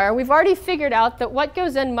inside the wire. We've already figured out that what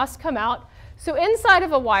goes in must come out. So inside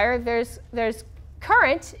of a wire, there's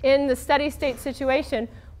current in the steady state situation.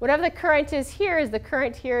 Whatever the current is here is the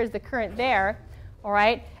current here is the current there, all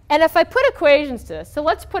right? And if I put equations to this, so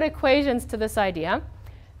let's put equations to this idea.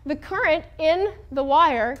 The current in the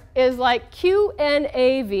wire is like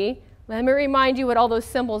QNAV. Let me remind you what all those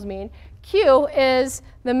symbols mean. Q is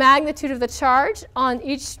the magnitude of the charge on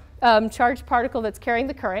each charged particle that's carrying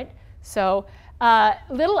the current. So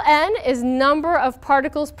little n is number of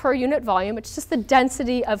particles per unit volume. It's just the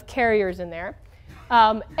density of carriers in there.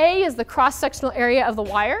 A is the cross-sectional area of the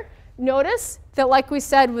wire. Notice that, like we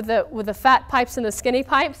said with the fat pipes and the skinny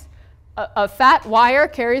pipes, a fat wire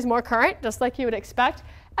carries more current, just like you would expect.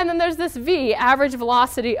 And then there's this V, average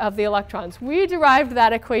velocity of the electrons. We derived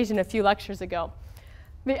that equation a few lectures ago.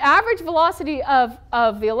 The average velocity of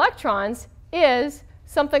the electrons is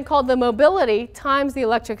something called the mobility times the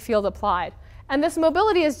electric field applied. And this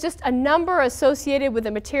mobility is just a number associated with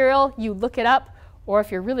the material. You look it up. Or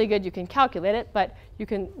if you're really good, you can calculate it, but you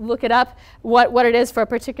can look it up, what it is for a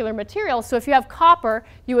particular material. So if you have copper,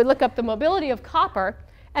 you would look up the mobility of copper,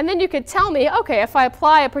 and then you could tell me, OK, if I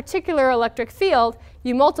apply a particular electric field,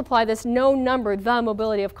 you multiply this known number, the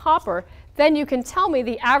mobility of copper, then you can tell me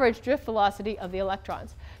the average drift velocity of the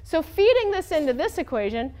electrons. So feeding this into this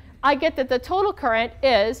equation, I get that the total current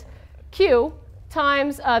is Q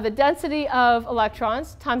times the density of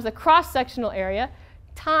electrons times the cross-sectional area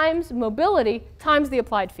times mobility times the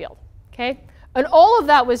applied field, okay? And all of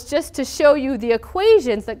that was just to show you the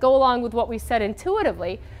equations that go along with what we said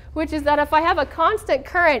intuitively, which is that if I have a constant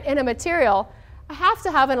current in a material, I have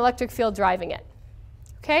to have an electric field driving it,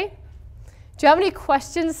 okay? Do you have any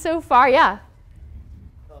questions so far? Yeah?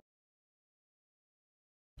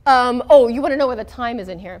 Oh, you want to know where the time is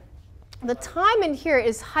in here. The time in here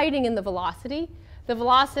is hiding in the velocity. The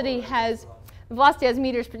velocity has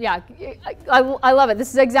meters per, yeah, I love it.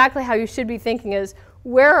 This is exactly how you should be thinking is,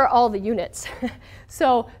 where are all the units?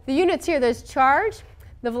 So the units here, there's charge.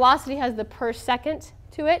 The velocity has the per second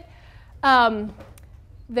to it.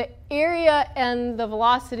 The area and the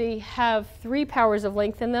velocity have 3 powers of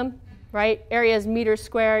length in them, right? Area is meters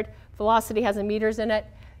squared. Velocity has a meters in it.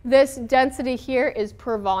 This density here is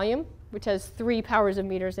per volume, which has 3 powers of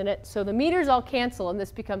meters in it. So the meters all cancel, and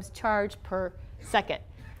this becomes charge per second.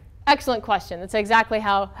 Excellent question. That's exactly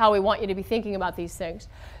how we want you to be thinking about these things.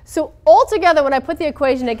 So altogether, when I put the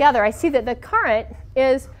equation together, I see that the current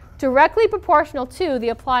is directly proportional to the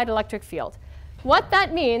applied electric field. What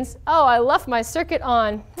that means, oh, I left my circuit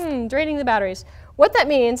on, draining the batteries. What that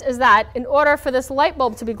means is that in order for this light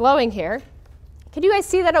bulb to be glowing here, can you guys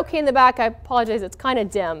see that okay in the back? I apologize, it's kind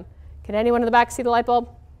of dim. Can anyone in the back see the light bulb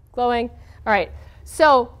glowing? All right.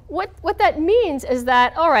 So what that means is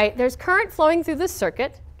that, all right, there's current flowing through this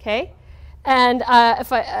circuit. Okay, and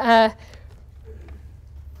if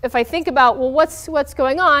I think about, well, what's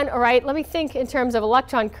going on? All right, let me think in terms of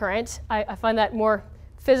electron current. I find that more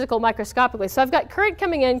physical microscopically. So I've got current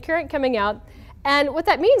coming in, current coming out, and what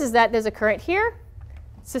that means is that there's a current here.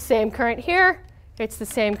 It's the same current here. It's the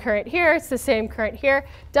same current here. It's the same current here.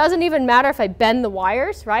 Doesn't even matter if I bend the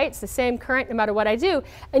wires, right? It's the same current no matter what I do.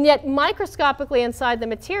 And yet microscopically inside the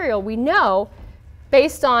material, we know,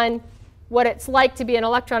 based on what it's like to be an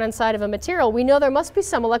electron inside of a material, we know there must be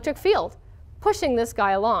some electric field pushing this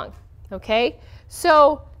guy along, okay?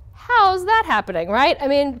 So how's that happening, right? I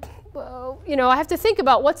mean, you know, I have to think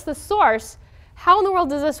about what's the source. How in the world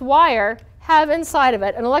does this wire have inside of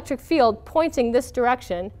it an electric field pointing this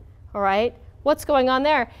direction, all right? What's going on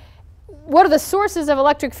there? What are the sources of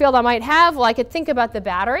electric field I might have? Well, I could think about the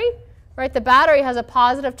battery, right? The battery has a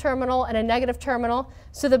positive terminal and a negative terminal.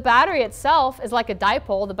 So the battery itself is like a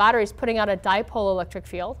dipole. The battery is putting out a dipole electric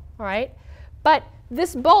field, all right? But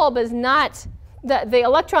this bulb is not, the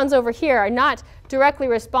electrons over here are not directly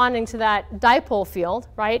responding to that dipole field,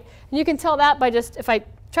 right? And you can tell that by just, if I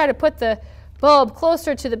try to put the bulb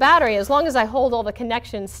closer to the battery, as long as I hold all the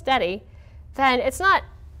connections steady, then it's not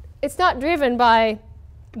driven by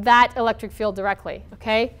that electric field directly,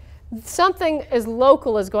 okay? Something is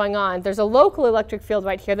local is going on. There's a local electric field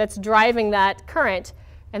right here that's driving that current,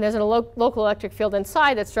 and there's a local electric field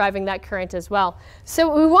inside that's driving that current as well. So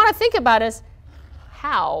what we want to think about is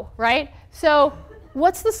how, right? So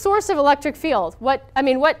what's the source of electric field? What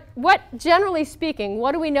generally speaking,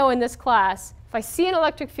 what do we know in this class? If I see an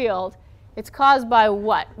electric field, it's caused by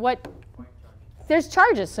what? There's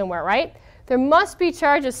charges somewhere, right? There must be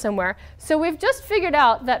charges somewhere. So we've just figured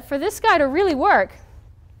out that for this guy to really work,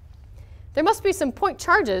 there must be some point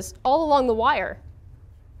charges all along the wire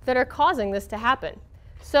that are causing this to happen.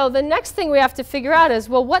 So the next thing we have to figure out is,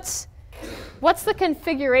 well, what's the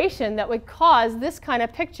configuration that would cause this kind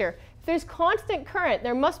of picture? If there's constant current,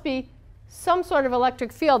 there must be some sort of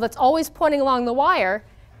electric field that's always pointing along the wire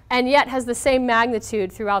and yet has the same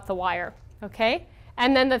magnitude throughout the wire, okay?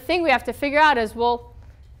 And then the thing we have to figure out is, well,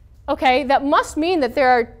 okay, that must mean that there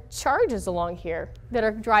are charges along here that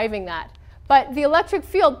are driving that. But the electric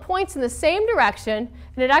field points in the same direction,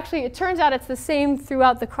 and it turns out it's the same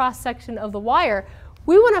throughout the cross-section of the wire.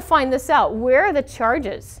 We want to find this out. Where are the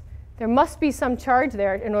charges? There must be some charge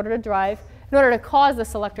there in order to cause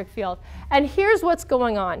this electric field. And here's what's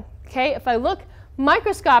going on, okay? If I look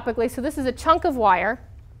microscopically, so this is a chunk of wire,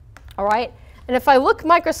 all right? And if I look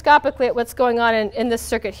microscopically at what's going on in this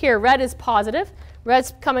circuit here, red is positive.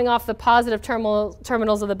 Red's coming off the positive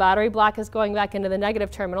terminals of the battery. Black is going back into the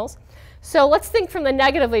negative terminals. So let's think from the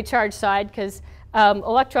negatively charged side, because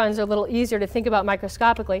electrons are a little easier to think about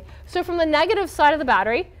microscopically. So from the negative side of the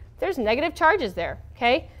battery, there's negative charges there,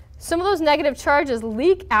 okay? Some of those negative charges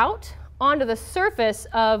leak out onto the surface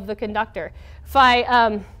of the conductor. If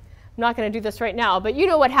I'm not going to do this right now, but you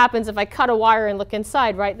know what happens if I cut a wire and look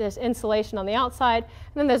inside, right? There's insulation on the outside,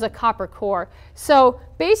 and then there's a copper core. So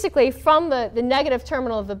basically, from the negative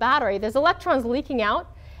terminal of the battery, there's electrons leaking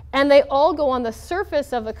out, and they all go on the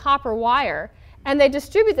surface of the copper wire, and they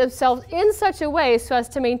distribute themselves in such a way so as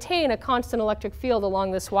to maintain a constant electric field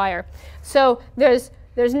along this wire. So there's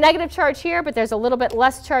negative charge here, but there's a little bit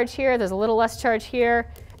less charge here, there's a little less charge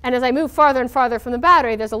here. And as I move farther and farther from the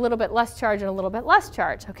battery, there's a little bit less charge and a little bit less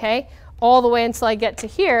charge, okay? All the way until I get to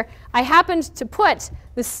here. I happened to put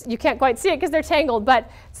this, you can't quite see it because they're tangled, but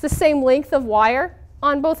it's the same length of wire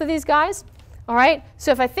on both of these guys, all right?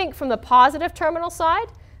 So if I think from the positive terminal side,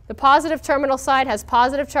 the positive terminal side has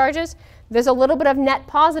positive charges. There's a little bit of net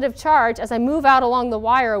positive charge as I move out along the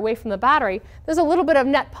wire away from the battery. There's a little bit of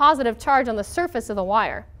net positive charge on the surface of the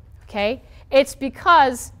wire, okay? It's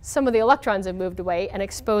because some of the electrons have moved away and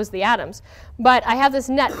exposed the atoms. But I have this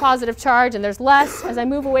net positive charge, and there's less. As I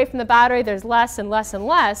move away from the battery, there's less and less and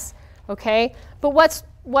less, okay? But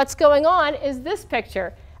what's going on is this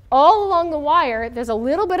picture. All along the wire, there's a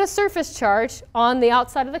little bit of surface charge on the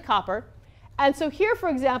outside of the copper. And so here, for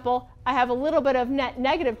example, I have a little bit of net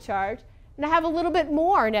negative charge, and I have a little bit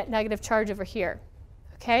more net negative charge over here,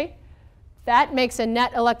 okay? That makes a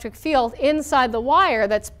net electric field inside the wire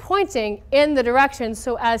that's pointing in the direction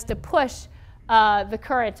so as to push the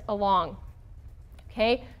current along,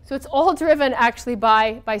 okay? So it's all driven actually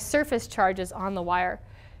by surface charges on the wire.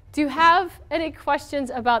 Do you have any questions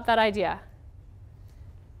about that idea?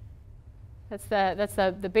 That's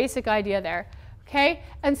the basic idea there, okay?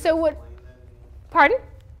 And so what, pardon?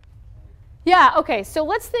 Yeah, okay, so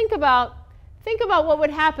let's think about what would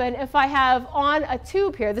happen if I have on a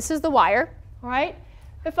tube here, this is the wire, all right?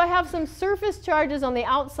 If I have some surface charges on the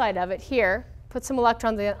outside of it here, put some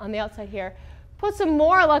electrons on the outside here, put some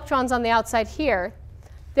more electrons on the outside here,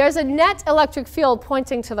 there's a net electric field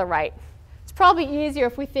pointing to the right. It's probably easier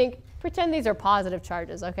if we pretend these are positive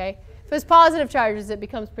charges, okay? If it's positive charges, it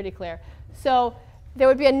becomes pretty clear. So there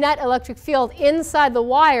would be a net electric field inside the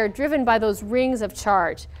wire driven by those rings of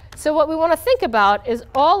charge. So what we want to think about is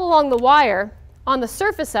all along the wire, on the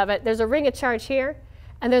surface of it, there's a ring of charge here,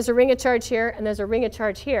 and there's a ring of charge here, and there's a ring of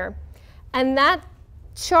charge here. And that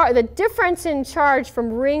the difference in charge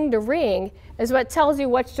from ring to ring is what tells you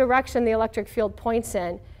which direction the electric field points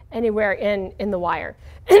in anywhere in the wire.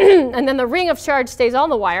 And then the ring of charge stays on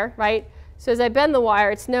the wire, right? So as I bend the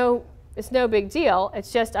wire, it's no big deal.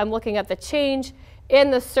 It's just I'm looking at the change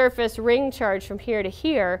in the surface ring charge from here to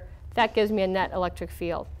here. That gives me a net electric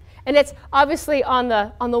field. And it's obviously on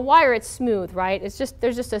the wire, it's smooth, right? There's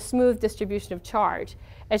just a smooth distribution of charge.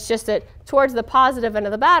 It's just that towards the positive end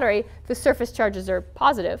of the battery, the surface charges are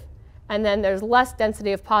positive, and then there's less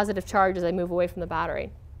density of positive charge as I move away from the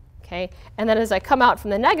battery. Okay? And then as I come out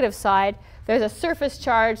from the negative side, there's a surface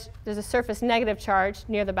charge, there's a surface negative charge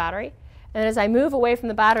near the battery. And as I move away from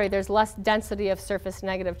the battery, there's less density of surface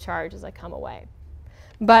negative charge as I come away.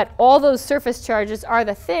 But all those surface charges are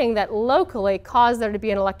the thing that locally cause there to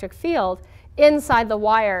be an electric field inside the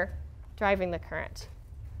wire driving the current.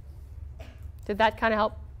 Did that kind of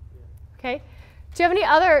help? Okay. Do you have any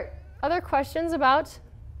other questions about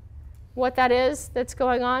what that is that's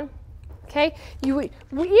going on? Okay. Even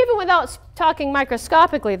without talking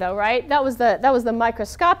microscopically, though, right? That was the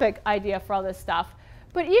microscopic idea for all this stuff.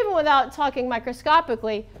 But even without talking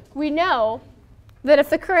microscopically, we know that if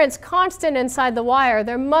the current's constant inside the wire,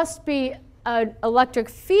 there must be an electric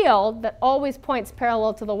field that always points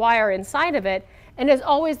parallel to the wire inside of it and is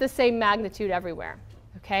always the same magnitude everywhere.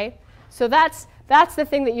 Okay? So that's the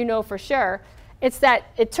thing that you know for sure. It's that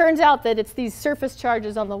it turns out that it's these surface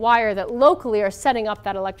charges on the wire that locally are setting up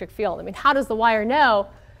that electric field. I mean, how does the wire know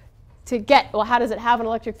to get, well, how does it have an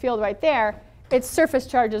electric field right there? It's surface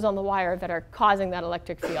charges on the wire that are causing that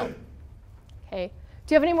electric field. Okay.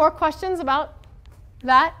 Do you have any more questions about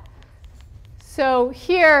that? So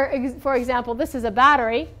here, for example, this is a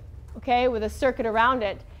battery, okay, with a circuit around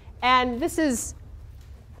it. And this is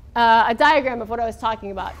a diagram of what I was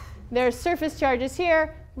talking about. There's surface charges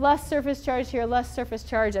here, less surface charge here, less surface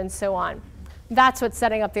charge, and so on. That's what's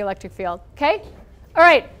setting up the electric field. Okay? All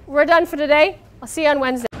right, we're done for today. I'll see you on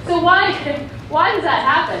Wednesday. So why does that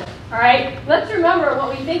happen? All right, let's remember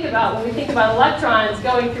what we think about when we think about electrons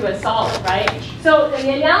going through a solid, right? So in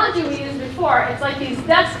the analogy we used before, it's like these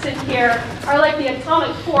desks in here are like the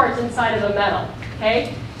atomic cores inside of a metal,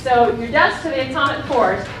 okay? So your desk to the atomic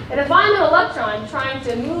cores, and if I'm an electron trying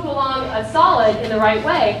to move along a solid in the right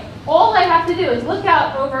way, all I have to do is look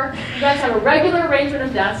out over, you guys have a regular arrangement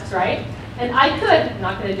of desks, right? And I could, I'm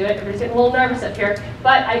not going to do it, everybody's getting a little nervous up here,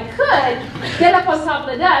 but I could get up on top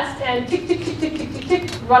of the desk and tick, tick, tick, tick, tick, tick,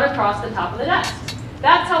 tick, run across the top of the desk.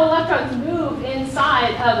 That's how electrons move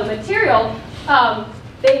inside of a material.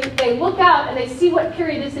 They look out and they see what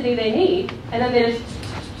periodicity they need, and then they just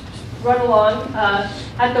run along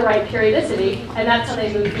at the right periodicity, and that's how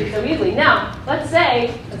they move through so easily. Now, let's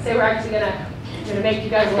say we're actually going to make you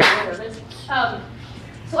guys a little nervous.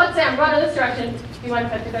 So let's say I'm running this direction. Do you mind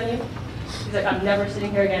if I pick on you? He's like, I'm never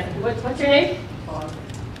sitting here again. What's your name? Todd.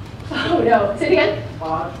 Oh, no. Say it again.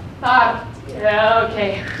 Todd. Todd. Yeah,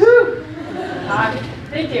 OK. Whew. Todd.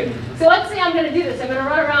 Thank you. So let's say I'm going to do this. I'm going to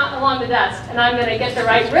run around along the desk, and I'm going to get the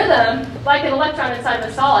right rhythm, like an electron inside of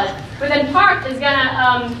a solid. But then Park is going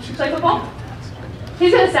to play football.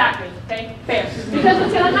 He's going to sack me. Okay? Fair. Because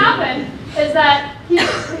what's going to happen is that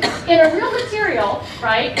in a real material,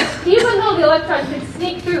 right, even though the electron can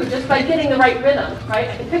sneak through just by getting the right rhythm, right?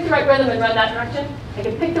 I can pick the right rhythm and run that direction. I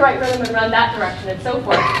can pick the right rhythm and run that direction, and so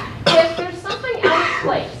forth. If there's something out of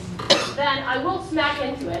place, then I will smack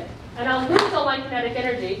into it, and I'll lose all my kinetic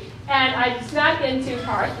energy, and I smack into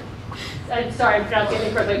Park. I'm sorry, I'm pronouncing it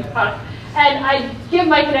incorrectly. And I give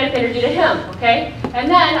my kinetic energy to him, okay? And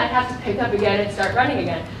then I have to pick up again and start running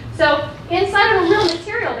again. So inside of a real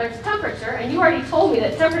material, there's temperature, and you already told me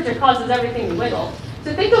that temperature causes everything to wiggle.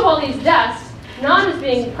 So think of all these desks, not as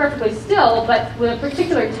being perfectly still, but with a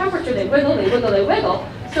particular temperature, they wiggle, they wiggle, they wiggle.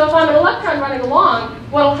 So if I'm an electron running along,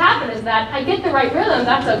 what will happen is that I get the right rhythm,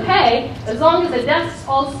 that's okay. As long as the desks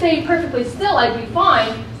all stay perfectly still, I'd be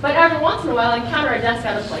fine. But every once in a while, I encounter a desk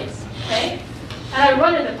out of place, okay? And I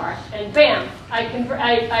run into Park, and bam,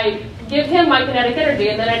 I give him my kinetic energy,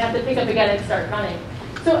 and then I'd have to pick up again and start running.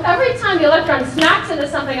 So every time the electron smacks into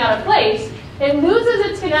something out of place, it loses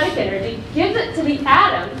its kinetic energy, gives it to the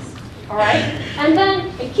atoms, all right? And then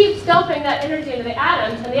it keeps dumping that energy into the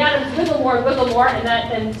atoms, and the atoms wiggle more,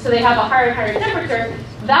 and so they have a higher and higher temperature.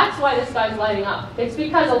 That's why this guy's lighting up. It's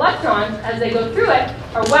because electrons, as they go through it,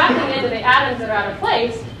 are whacking into the atoms that are out of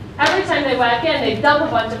place. Every time they whack in, they dump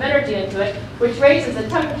a bunch of energy into it, which raises the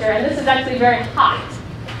temperature, and this is actually very hot,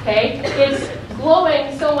 okay? It's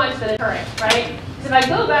glowing so much that it's current, right? So if I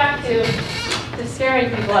go back to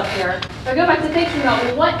scaring people up here, if I go back to thinking about,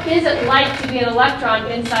 well, what is it like to be an electron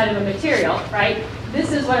inside of a material, right?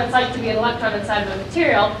 This is what it's like to be an electron inside of a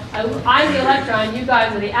material. I'm the electron, you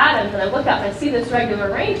guys are the atoms, and I look up and I see this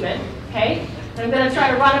regular arrangement, okay? And I'm going to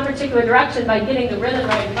try to run a particular direction by getting the rhythm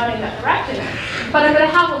right and running that direction. But I'm going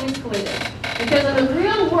to have all these collisions. Because in the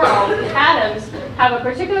real world, the atoms have a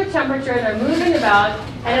particular temperature, they're moving about,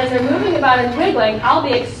 and as they're moving about and wiggling, I'll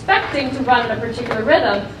be expecting to run in a particular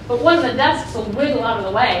rhythm, but one of the desks will wiggle out of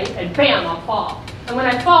the way, and bam, I'll fall. And when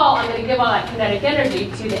I fall, I'm going to give all that kinetic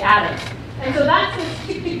energy to the atoms. And so that's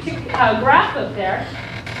this graph up there.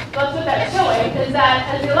 That's what that's showing, is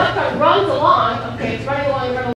that as the electron runs along, okay, it's running along,